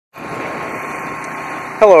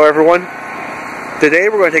Hello everyone. Today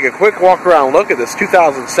we're going to take a quick walk around look at this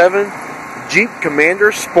 2007 Jeep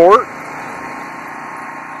Commander Sport.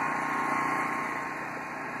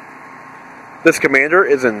 This Commander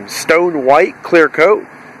is in stone white clear coat,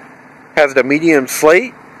 has the medium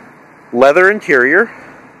slate, leather interior,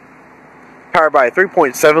 powered by a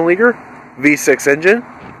 3.7 liter V6 engine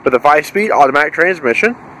with a 5-speed automatic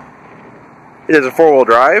transmission. It is a 4-wheel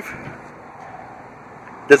drive.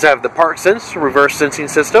 Does have the park sense reverse sensing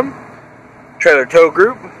system, trailer tow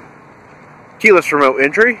group, keyless remote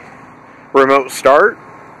entry, remote start.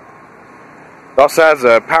 It also has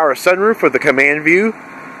a power sunroof with the command view,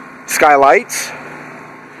 skylights.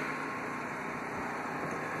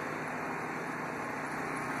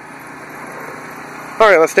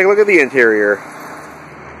 Alright, let's take a look at the interior.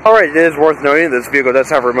 Alright, it is worth noting this vehicle does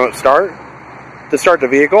have remote start. To start the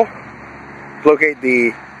vehicle, locate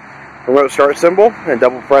the remote start symbol and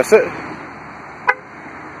double press it.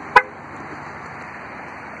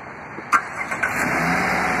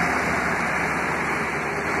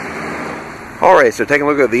 Alright, so taking a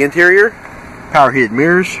look at the interior, power heated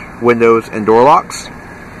mirrors, windows, and door locks.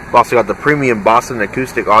 We've also got the premium Boston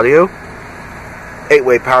acoustic audio,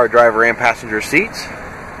 8-way power driver and passenger seats,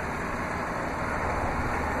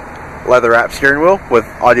 leather wrapped steering wheel with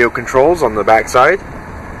audio controls on the back side,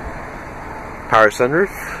 power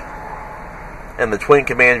sunroof, and the twin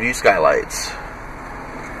command view skylights.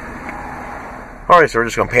 Alright, so we're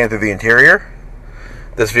just going to pan through the interior.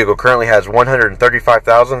 This vehicle currently has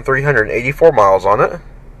 135,384 miles on it.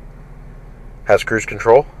 Has cruise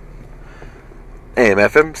control, AM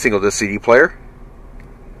FM single disc CD player,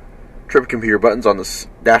 trip computer buttons on the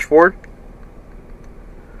dashboard,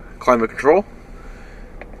 climate control,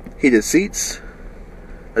 heated seats,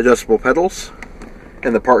 adjustable pedals,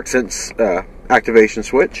 and the park sense activation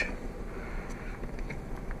switch.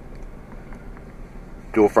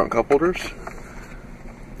 Dual front cup holders,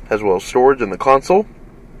 as well as storage in the console,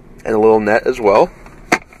 and a little net as well.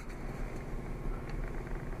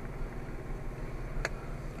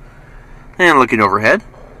 And looking overhead,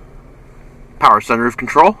 power sunroof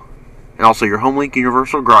control, and also your HomeLink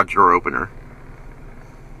universal garage door opener.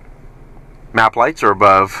 Map lights are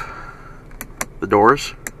above the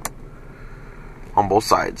doors on both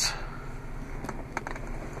sides.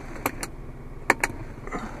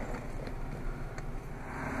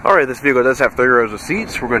 Alright, this vehicle does have 3 rows of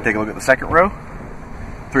seats. We're going to take a look at the second row.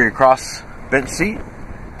 3 across bench seat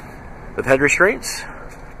with head restraints,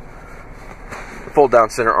 fold down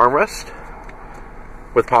center armrest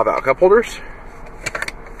with pop out cup holders.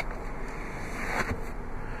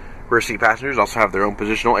 Rear seat passengers also have their own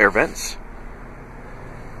positional air vents.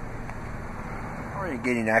 Alright,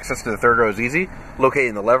 gaining access to the third row is easy.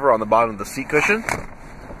 Locating the lever on the bottom of the seat cushion,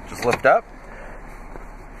 just lift up.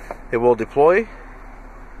 It will deploy.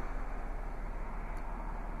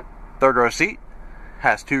 Third row seat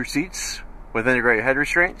has 2 seats with integrated head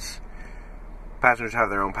restraints. Passengers have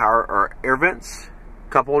their own power or air vents,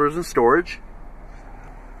 cup holders, and storage.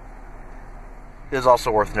 It is also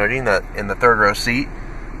worth noting that in the third row seat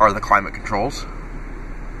are the climate controls.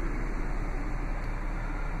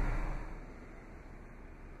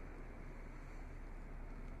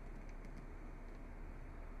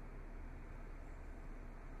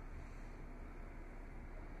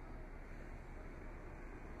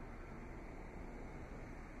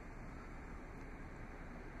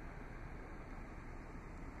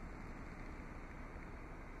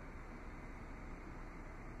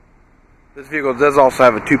 This vehicle does also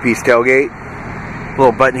have a 2-piece tailgate. A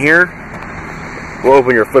little button here will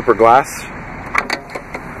open your flipper glass.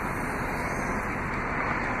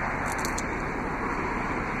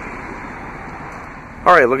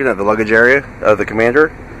 Alright, looking at the luggage area of the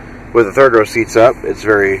Commander, with the third row seats up, it's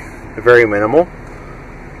very minimal.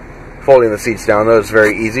 Folding the seats down though is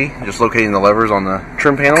very easy, just locating the levers on the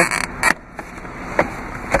trim panel.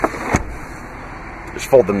 Just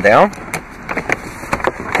fold them down.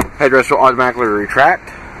 Headrest will automatically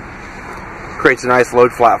retract. Creates a nice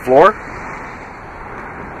load flat floor.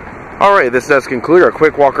 Alright, this does conclude our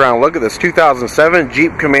quick walk around look at this 2007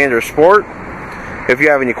 Jeep Commander Sport. If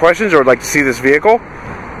you have any questions or would like to see this vehicle,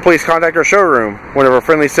 please contact our showroom. One of our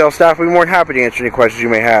friendly sales staff will be more than happy to answer any questions you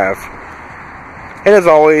may have. And as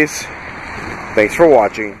always, thanks for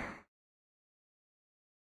watching.